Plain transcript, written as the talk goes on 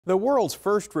The world's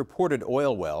first reported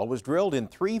oil well was drilled in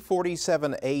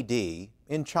 347 AD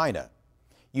in China.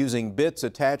 Using bits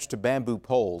attached to bamboo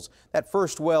poles, that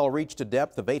first well reached a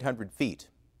depth of 800 feet.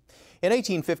 In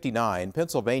 1859,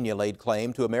 Pennsylvania laid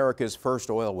claim to America's first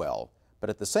oil well. But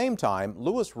at the same time,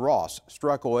 Lewis Ross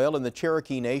struck oil in the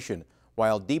Cherokee Nation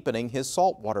while deepening his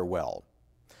saltwater well.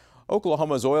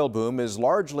 Oklahoma's oil boom is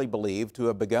largely believed to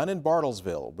have begun in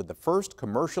Bartlesville with the first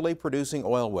commercially producing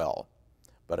oil well.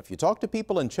 But if you talk to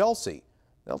people in Chelsea,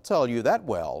 they'll tell you that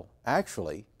well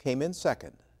actually came in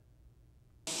second.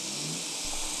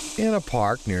 In a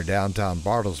park near downtown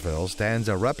Bartlesville stands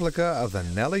a replica of the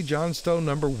Nellie Johnstone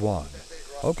No. 1,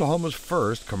 Oklahoma's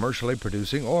first commercially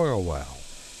producing oil well.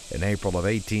 In April of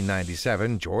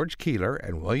 1897, George Keeler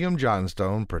and William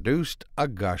Johnstone produced a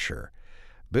gusher.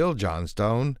 Bill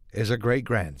Johnstone is a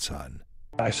great-grandson.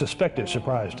 I suspect it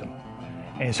surprised him,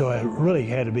 and so it really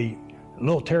had to be a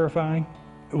little terrifying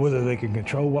whether they could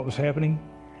control what was happening,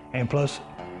 and plus,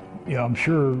 I'm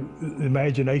sure the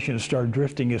imagination started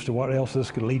drifting as to what else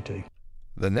this could lead to.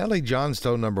 The Nellie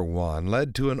Johnstone No. 1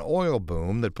 led to an oil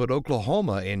boom that put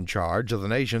Oklahoma in charge of the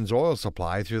nation's oil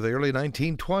supply through the early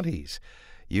 1920s.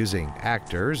 Using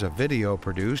actors, a video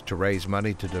produced to raise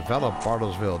money to develop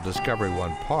Bartlesville Discovery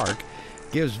One Park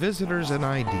gives visitors an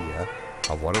idea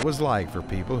of what it was like for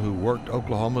people who worked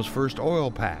Oklahoma's first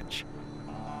oil patch.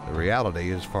 The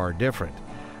reality is far different.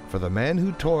 For the men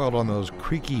who toiled on those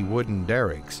creaky wooden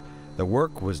derricks, the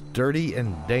work was dirty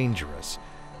and dangerous.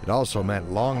 It also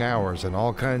meant long hours and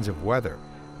all kinds of weather,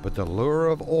 but the lure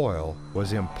of oil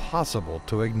was impossible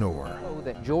to ignore.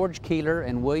 That George Keeler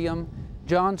and William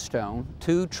Johnstone,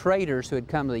 two traders who had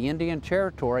come to the Indian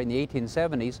Territory in the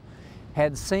 1870s,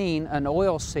 had seen an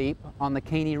oil seep on the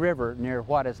Caney River near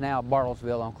what is now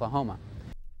Bartlesville, Oklahoma.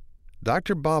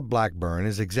 Dr. Bob Blackburn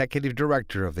is executive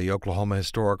director of the Oklahoma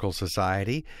Historical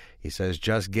Society. He says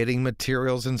just getting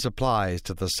materials and supplies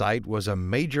to the site was a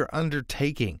major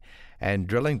undertaking, and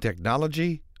drilling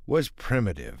technology was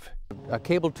primitive. A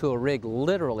cable tool rig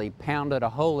literally pounded a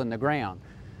hole in the ground.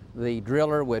 The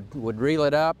driller would reel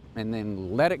it up and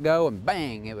then let it go, and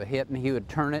bang, it would hit, and he would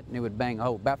turn it and it would bang a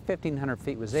hole. About 1,500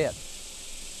 feet was it.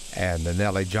 And the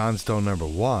Nellie Johnstone No.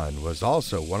 1 was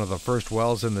also one of the first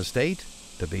wells in the state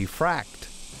to be fracked.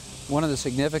 One of the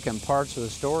significant parts of the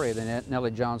story of the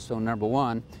Nellie Johnstone No.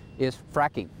 1 is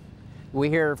fracking. We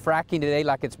hear fracking today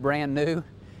like it's brand new,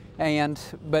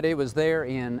 but it was there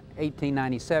in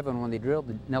 1897 when they drilled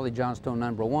the Nellie Johnstone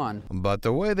No. 1. But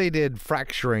the way they did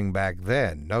fracturing back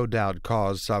then no doubt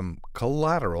caused some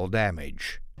collateral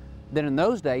damage. Then in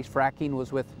those days, fracking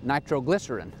was with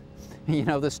nitroglycerin,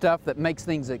 the stuff that makes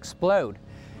things explode.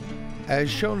 As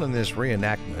shown in this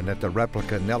reenactment at the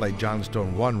replica Nellie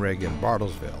Johnstone 1 rig in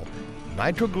Bartlesville,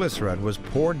 nitroglycerin was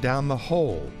poured down the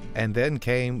hole, and then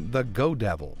came the Go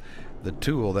Devil, the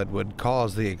tool that would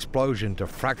cause the explosion to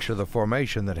fracture the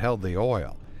formation that held the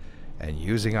oil. And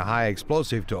using a high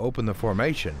explosive to open the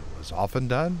formation was often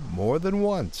done more than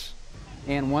once.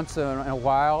 And once in a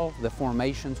while, the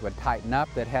formations would tighten up.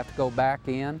 They'd have to go back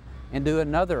in and do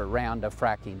another round of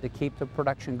fracking to keep the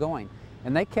production going.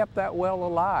 And they kept that well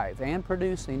alive and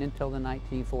producing until the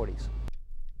 1940s.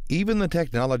 Even the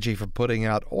technology for putting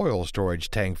out oil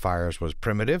storage tank fires was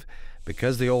primitive.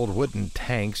 Because the old wooden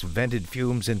tanks vented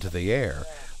fumes into the air,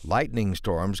 lightning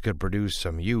storms could produce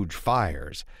some huge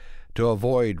fires. To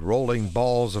avoid rolling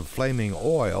balls of flaming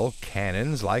oil,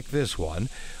 cannons like this one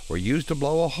were used to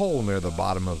blow a hole near the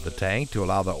bottom of the tank to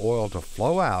allow the oil to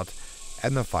flow out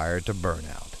and the fire to burn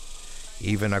out.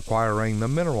 Even acquiring the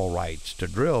mineral rights to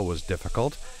drill was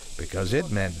difficult because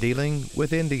it meant dealing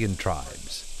with Indian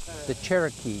tribes. The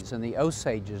Cherokees and the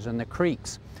Osages and the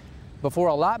Creeks. Before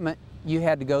allotment, you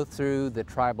had to go through the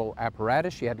tribal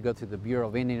apparatus, you had to go through the Bureau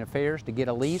of Indian Affairs to get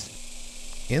a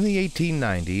lease. In the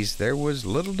 1890s, there was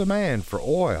little demand for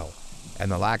oil, and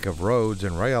the lack of roads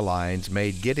and rail lines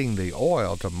made getting the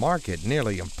oil to market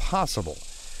nearly impossible.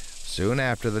 Soon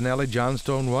after the Nellie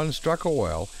Johnstone 1 struck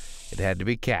oil, it had to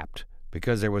be capped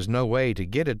because there was no way to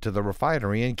get it to the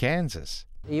refinery in Kansas.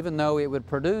 Even though it would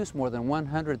produce more than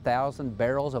 100,000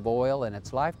 barrels of oil in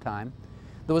its lifetime,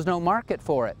 there was no market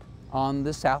for it. On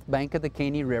the south bank of the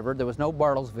Caney River, there was no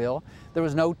Bartlesville, there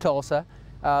was no Tulsa,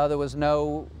 there was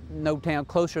no town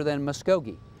closer than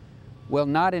Muskogee. Well,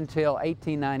 not until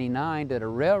 1899 did a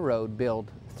railroad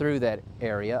build through that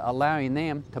area, allowing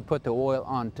them to put the oil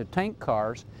onto tank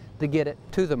cars to get it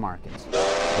to the markets.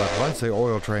 But once the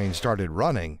oil train started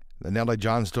running, the Nellie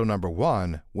Johnstone No.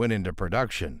 1 went into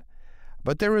production.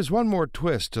 But there is one more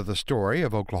twist to the story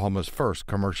of Oklahoma's first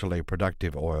commercially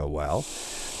productive oil well.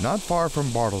 Not far from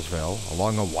Bartlesville,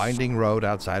 along a winding road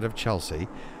outside of Chelsea,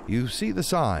 You see the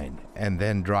sign and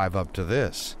then drive up to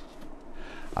this.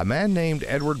 A man named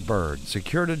Edward Byrd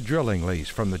secured a drilling lease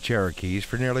from the Cherokees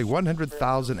for nearly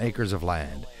 100,000 acres of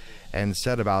land and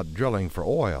set about drilling for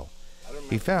oil.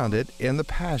 He found it in the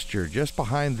pasture just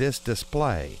behind this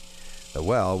display. The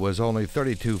well was only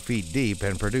 32 feet deep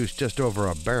and produced just over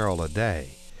a barrel a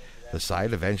day. The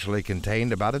site eventually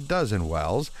contained about a dozen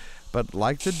wells, but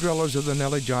like the drillers of the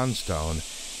Nellie Johnstone,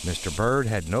 Mr. Byrd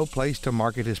had no place to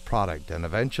market his product and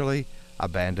eventually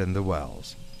abandoned the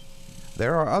wells.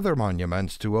 There are other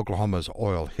monuments to Oklahoma's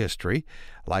oil history,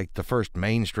 like the first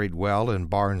Main Street well in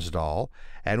Barnesdall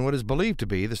and what is believed to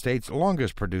be the state's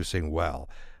longest producing well,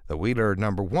 the Wheeler No.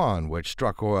 1, which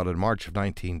struck oil in March of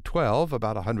 1912.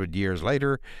 About 100 years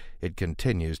later, it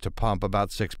continues to pump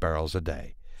about 6 barrels a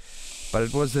day. But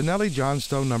it was the Nellie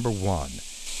Johnstone No. 1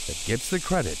 that gets the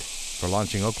credit for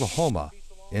launching Oklahoma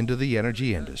into the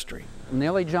energy industry.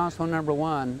 Nellie Johnstone No.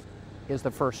 1 is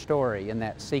the first story in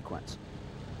that sequence.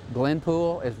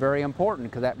 Glenpool is very important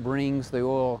because that brings the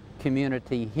oil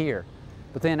community here.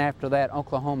 But then after that,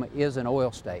 Oklahoma is an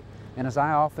oil state. And as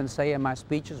I often say in my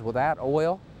speeches, without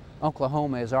oil,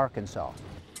 Oklahoma is Arkansas.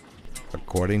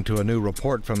 According to a new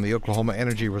report from the Oklahoma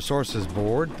Energy Resources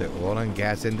Board, the oil and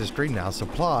gas industry now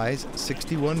supplies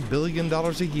 $61 billion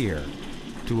a year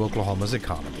to Oklahoma's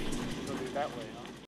economy.